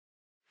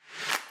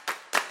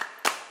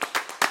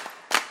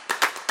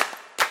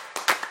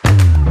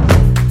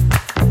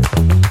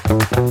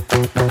Hello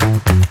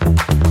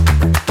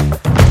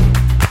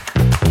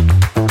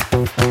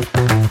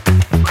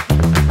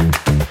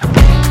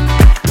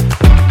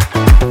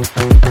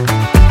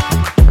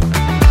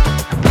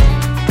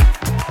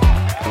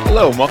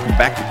and welcome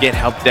back to Get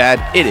Help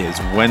Dad. It is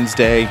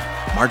Wednesday,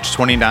 March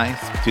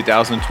 29th,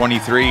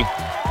 2023.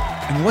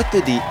 And what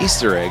did the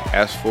Easter egg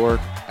ask for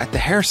at the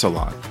hair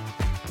salon?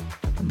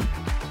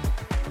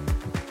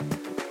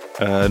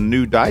 A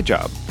new dye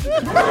job.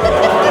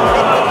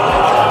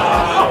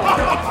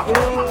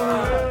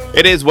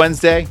 It is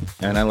Wednesday,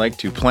 and I like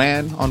to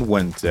plan on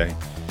Wednesday.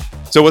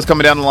 So what's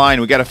coming down the line?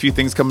 We got a few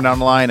things coming down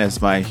the line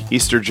as my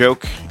Easter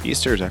joke.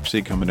 Easter is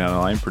actually coming down the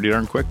line pretty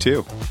darn quick,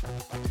 too.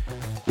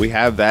 We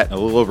have that a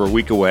little over a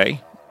week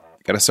away.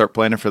 Got to start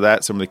planning for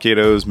that. Some of the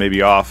kiddos may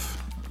be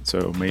off,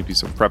 so maybe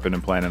some prepping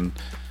and planning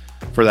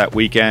for that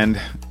weekend,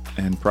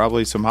 and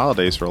probably some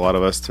holidays for a lot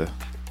of us to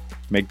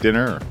make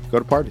dinner or go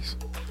to parties.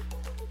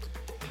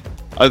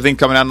 Other thing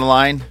coming down the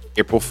line,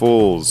 April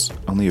Fools.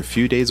 Only a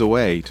few days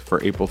away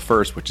for April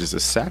 1st, which is a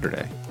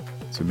Saturday.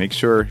 So make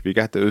sure if you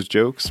got those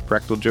jokes,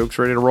 practical jokes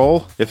ready to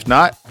roll. If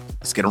not,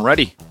 let's get them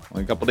ready.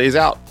 Only a couple days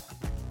out.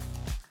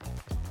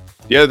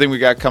 The other thing we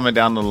got coming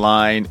down the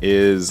line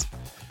is,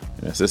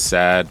 and this is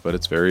sad, but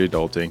it's very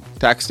adulting,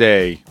 tax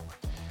day.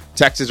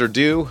 Taxes are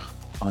due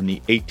on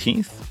the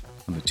 18th,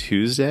 on the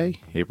Tuesday,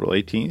 April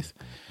 18th.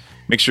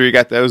 Make sure you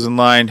got those in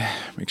line.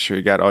 Make sure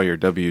you got all your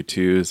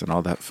W-2s and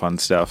all that fun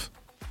stuff.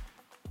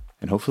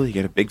 And hopefully you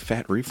get a big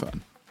fat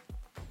refund.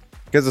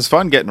 Because it's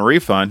fun getting a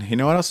refund. You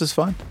know what else is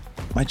fun?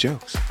 My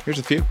jokes. Here's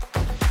a few.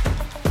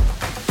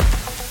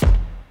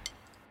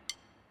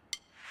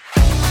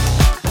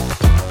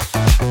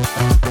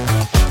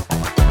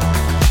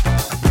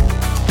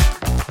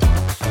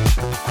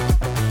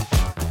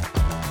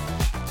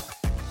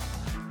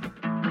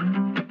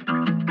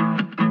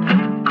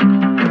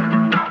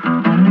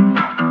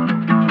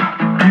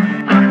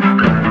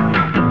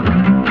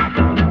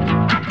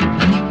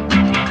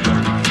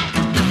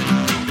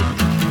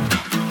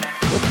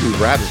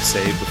 Rabbits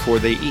say before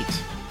they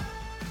eat,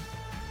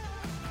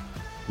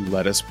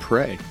 let us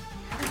pray.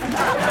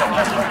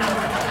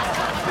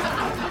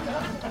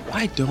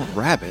 Why don't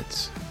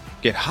rabbits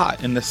get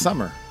hot in the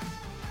summer?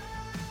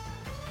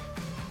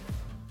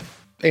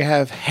 They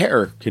have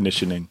hair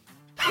conditioning.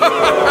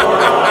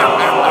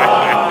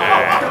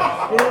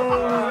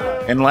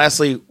 And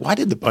lastly, why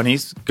did the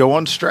bunnies go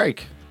on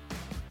strike?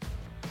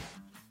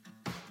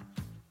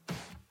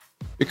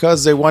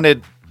 Because they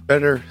wanted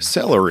better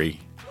celery.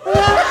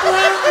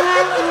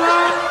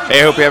 Hey,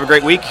 I hope you have a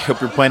great week.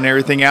 Hope you're planning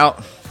everything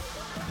out.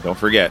 Don't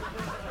forget,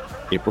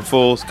 April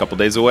Fools, a couple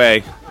days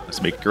away.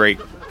 Let's make it great.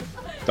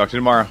 Talk to you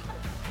tomorrow.